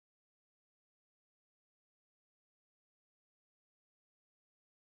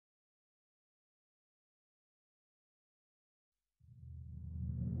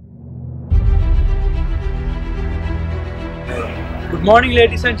Good morning,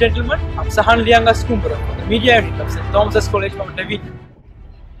 ladies and gentlemen. I'm Sahan Liyangaskumbura from the media unit of S.Thomas College from Lavinia.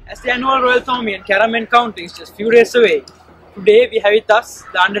 As the annual Royal Tommy and Carrom encounter is just few days away, today we have with us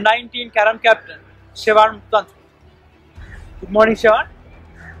the under-19 Carrom captain, Shevan Mututantri. Good morning, Shevan.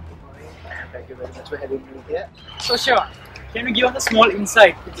 Good morning, and thank you very much for having me here. So, Shevan, can you give us a small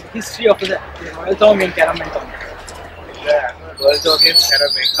insight into the history of the Royal Tommy and Carrom encounter? The annual Royal Tommy and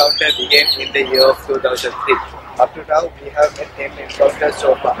Carrom encounter began in the year of 2003. Up to now, we have met 10 encounters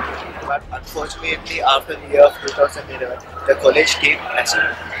so far. But unfortunately, after the year of 2011, the college team hasn't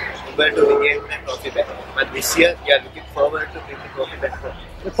been able to regain the trophy back. But this year, we are looking forward to bring the trophy back home.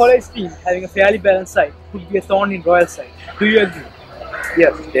 The college team, having a fairly balanced side, could be a thorn in Royal side. Do you agree?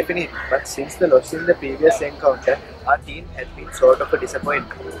 Yes, definitely. But since the loss in the previous encounter, our team has been sort of a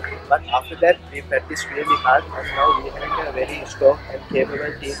disappointment. But after that, we practiced really hard, and now we have a very strong and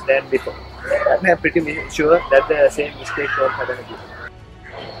capable team than before. And I'm pretty sure that the same mistake won't happen again.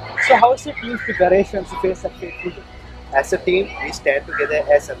 So, how is the team's preparation to face a fateful day? As a team, we stand together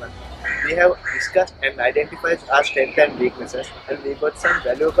as a man. We have discussed and identified our strengths and weaknesses, and we got some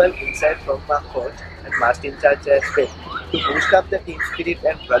valuable insight from our coach and master in charge as well. To boost up the team spirit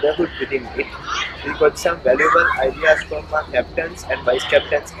and brotherhood within it, we got some valuable ideas from our captains and vice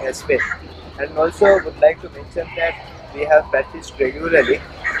captains as well. And also would like to mention that we have practiced regularly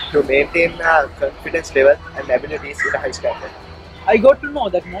to maintain our confidence level and abilities in a high standard. I got to know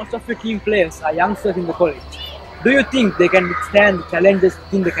that most of your team players are youngsters in the college. Do you think they can withstand the challenges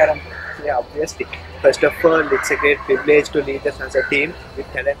in the Carrom? Yeah, obviously. First of all, it's a great privilege to lead us as a team with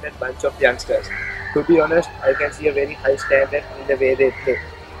a talented bunch of youngsters. To be honest, I can see a very high standard in the way they play.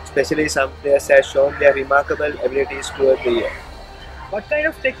 Especially some players have shown their remarkable abilities throughout the year. What kind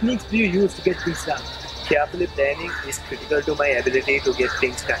of techniques do you use to get things done? Carefully planning is critical to my ability to get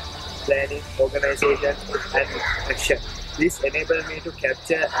things done. Planning, organization and action. This enables me to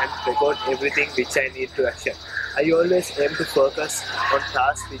capture and record everything which I need to action. I always aim to focus on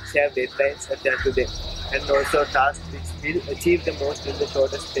tasks which have deadlines attached to them, and also tasks which will achieve the most in the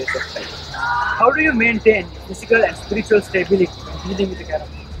shortest space of time. How do you maintain physical and spiritual stability when dealing with the Carrom?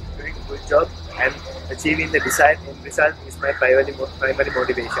 Doing a good job and achieving the desired end result is my primary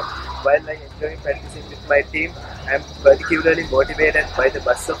motivation. While I enjoy practicing with my team, I am particularly motivated by the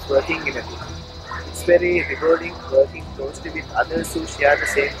buzz of working in a team. It's very rewarding working closely with others who share the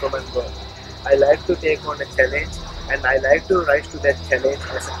same common goal. I like to take on a challenge, and I like to rise to that challenge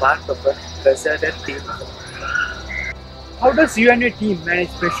as a part of a concerted team effort. How does you and your team manage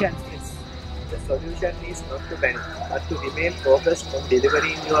pressure and stress? The solution is not to panic, but to remain focused on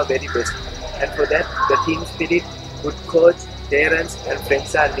delivering your very best. And for that, the team spirit, good coach, parents and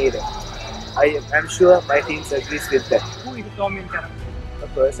friends are needed. I am sure my team agrees with that. Who is Tommy in Carrom? A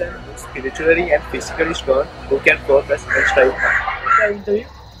person who is spiritually and physically strong, who can focus and strive hard. In the interview,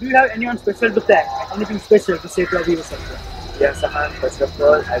 do you have anyone special to thank? Anything special to say to our viewers? Yeah, Sahan, first of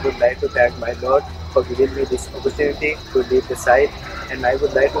all, I would like to thank my Lord for giving me this opportunity to lead the side, and I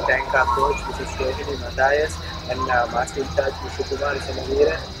would like to thank our coach, Mrs. Shevan Matthias, and master in charge, Mr. Kumar,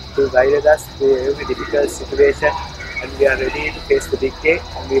 who guided us through every difficult situation, and we are ready to face the big day,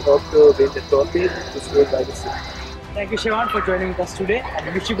 and we hope to win the trophy to school by the sea. Thank you, Shevan, for joining us today,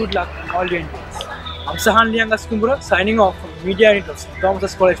 and wish you good luck in all your endeavors. I'm Sahan Liyangaskumbura signing off from the media unit of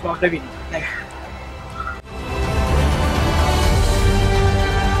S.Thomas College from Lavinia. Thank you.